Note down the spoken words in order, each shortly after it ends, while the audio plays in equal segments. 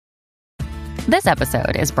This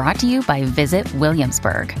episode is brought to you by Visit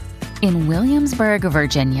Williamsburg. In Williamsburg,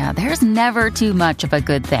 Virginia, there's never too much of a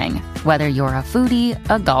good thing. Whether you're a foodie,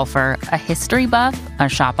 a golfer, a history buff, a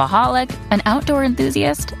shopaholic, an outdoor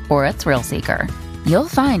enthusiast, or a thrill seeker, you'll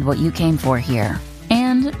find what you came for here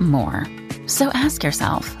and more. So ask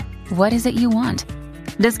yourself, what is it you want?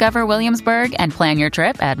 Discover Williamsburg and plan your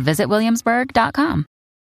trip at visitwilliamsburg.com.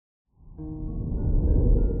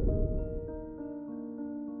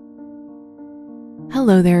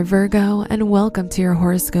 Hello there, Virgo, and welcome to your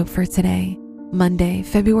horoscope for today, Monday,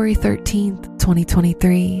 February 13th,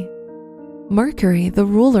 2023. Mercury, the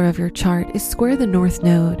ruler of your chart, is square the North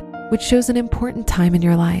Node, which shows an important time in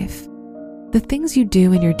your life. The things you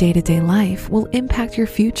do in your day-to-day life will impact your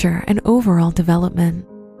future and overall development.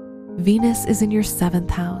 Venus is in your 7th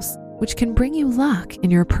house, which can bring you luck in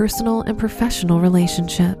your personal and professional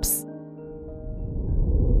relationships.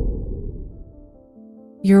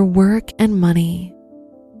 Your work and money.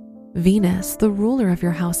 Venus, the ruler of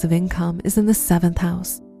your house of income, is in the 7th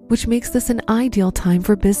house, which makes this an ideal time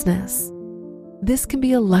for business. This can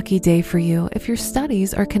be a lucky day for you if your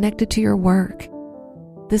studies are connected to your work.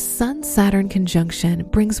 The Sun-Saturn conjunction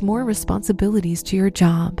brings more responsibilities to your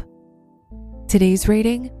job. Today's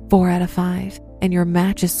rating, 4 out of 5, and your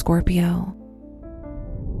match is Scorpio.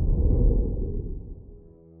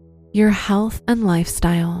 Your health and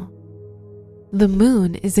lifestyle. The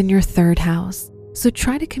moon is in your 3rd house, so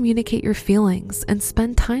try to communicate your feelings and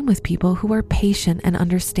spend time with people who are patient and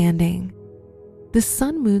understanding. The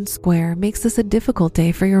sun-moon square makes this a difficult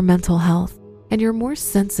day for your mental health, and you're more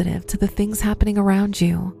sensitive to the things happening around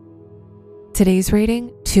you. Today's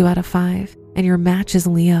rating, 2 out of 5, and your match is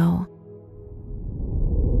Leo.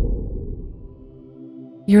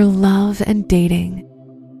 Your love and dating.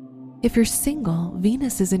 If you're single,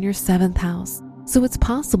 Venus is in your 7th house, so it's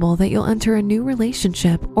possible that you'll enter a new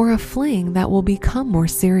relationship or a fling that will become more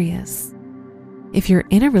serious. If you're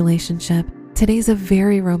in a relationship, today's a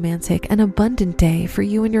very romantic and abundant day for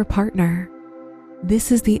you and your partner.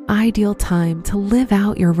 This is the ideal time to live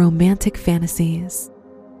out your romantic fantasies.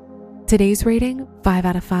 Today's rating, 5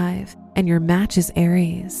 out of 5, and your match is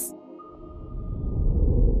Aries.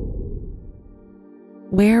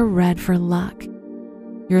 Wear red for luck.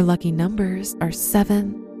 Your lucky numbers are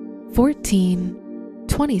 7, 14,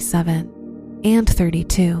 27, and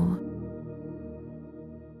 32.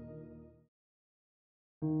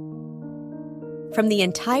 From the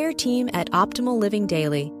entire team at Optimal Living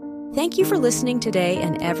Daily, thank you for listening today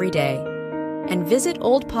and every day. And visit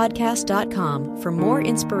oldpodcast.com for more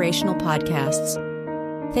inspirational podcasts.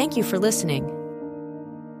 Thank you for listening.